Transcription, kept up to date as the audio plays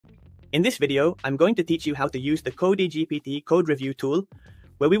In this video, I'm going to teach you how to use the CodeGPT Code Review tool,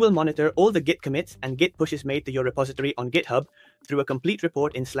 where we will monitor all the Git commits and Git pushes made to your repository on GitHub through a complete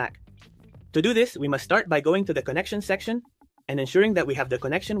report in Slack. To do this, we must start by going to the Connections section and ensuring that we have the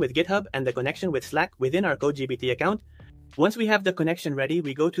connection with GitHub and the connection with Slack within our CodeGPT account. Once we have the connection ready,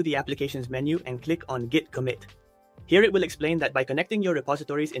 we go to the Applications menu and click on Git Commit. Here it will explain that by connecting your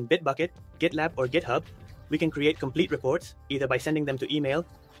repositories in Bitbucket, GitLab, or GitHub, we can create complete reports, either by sending them to email,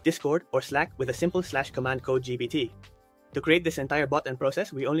 Discord, or Slack with a simple /command CodeGPT. To create this entire bot-end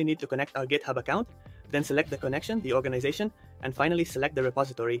process, we only need to connect our GitHub account, then select the connection, the organization, and finally select the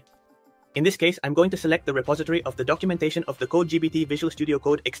repository. In this case, I'm going to select the repository of the documentation of the CodeGPT Visual Studio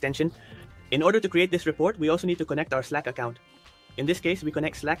Code extension. In order to create this report, we also need to connect our Slack account. In this case, we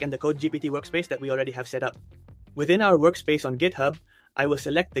connect Slack and the CodeGPT workspace that we already have set up. Within our workspace on GitHub, I will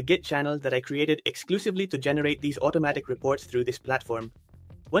select the Git channel that I created exclusively to generate these automatic reports through this platform.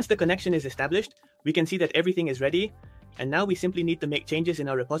 Once the connection is established, we can see that everything is ready, and now we simply need to make changes in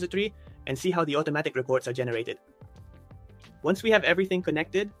our repository and see how the automatic reports are generated. Once we have everything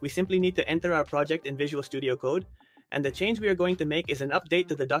connected, we simply need to enter our project in Visual Studio Code, and the change we are going to make is an update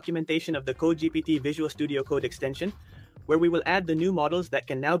to the documentation of the CodeGPT Visual Studio Code extension, where we will add the new models that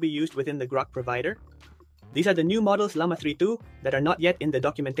can now be used within the Grok provider. These are the new models Llama 3.2 that are not yet in the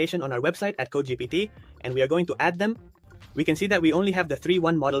documentation on our website at CodeGPT, and we are going to add them. We can see that we only have the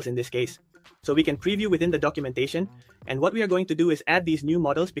 3.1 models in this case, so we can preview within the documentation, and what we are going to do is add these new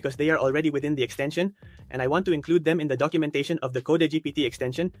models because they are already within the extension, and I want to include them in the documentation of the CodeGPT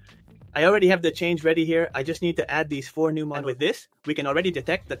extension. I already have the change ready here, I just need to add these 4 new models. And with this, we can already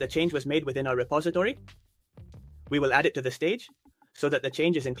detect that the change was made within our repository. We will add it to the stage, so that the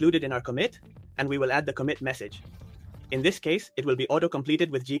change is included in our commit, and we will add the commit message. In this case, it will be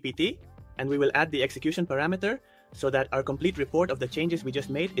auto-completed with GPT, and we will add the execution parameter so that our complete report of the changes we just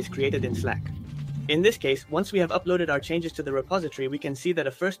made is created in Slack. In this case, once we have uploaded our changes to the repository, we can see that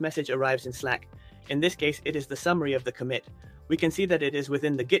a first message arrives in Slack. In this case, it is the summary of the commit. We can see that it is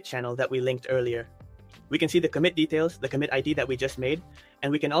within the Git channel that we linked earlier. We can see the commit details, the commit ID that we just made,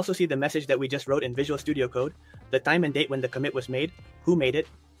 and we can also see the message that we just wrote in Visual Studio Code, the time and date when the commit was made, who made it,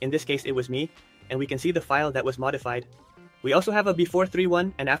 in this case it was me, and we can see the file that was modified. We also have a before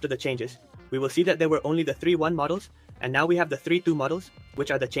 3.1 and after the changes. We will see that there were only the 3.1 models, and now we have the 3.2 models,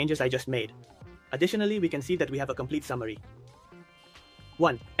 which are the changes I just made. Additionally, we can see that we have a complete summary.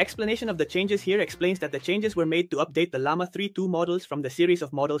 1. Explanation of the changes here explains that the changes were made to update the Llama 3.2 models from the series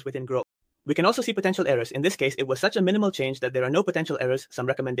of models within Grok. We can also see potential errors. In this case, it was such a minimal change that there are no potential errors, some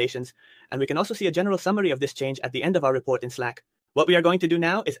recommendations, and we can also see a general summary of this change at the end of our report in Slack. What we are going to do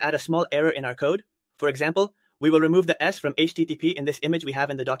now is add a small error in our code. For example, we will remove the S from HTTP in this image we have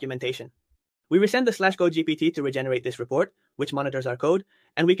in the documentation. We resend the /CodeGPT to regenerate this report, which monitors our code,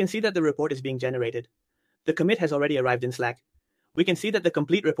 and we can see that the report is being generated. The commit has already arrived in Slack. We can see that the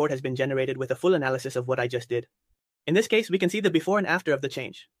complete report has been generated with a full analysis of what I just did. In this case, we can see the before and after of the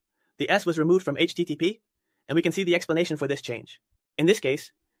change. The S was removed from HTTP, and we can see the explanation for this change. In this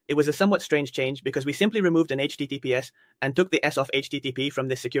case, it was a somewhat strange change because we simply removed an HTTPS and took the S off HTTP from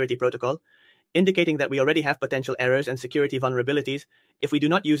this security protocol, indicating that we already have potential errors and security vulnerabilities if we do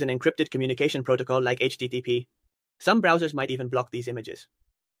not use an encrypted communication protocol like HTTP. Some browsers might even block these images.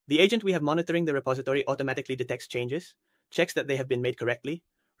 The agent we have monitoring the repository automatically detects changes, checks that they have been made correctly,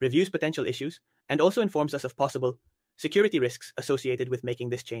 reviews potential issues, and also informs us of possible security risks associated with making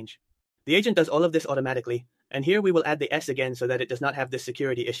this change. The agent does all of this automatically, and here we will add the S again so that it does not have this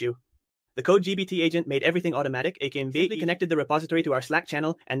security issue. The CodeGPT agent made everything automatic, aka connected the repository to our Slack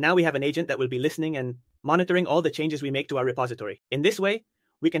channel, and now we have an agent that will be listening and monitoring all the changes we make to our repository. In this way,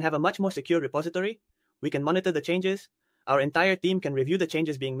 we can have a much more secure repository, we can monitor the changes, our entire team can review the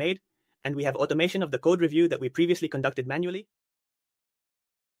changes being made, and we have automation of the code review that we previously conducted manually.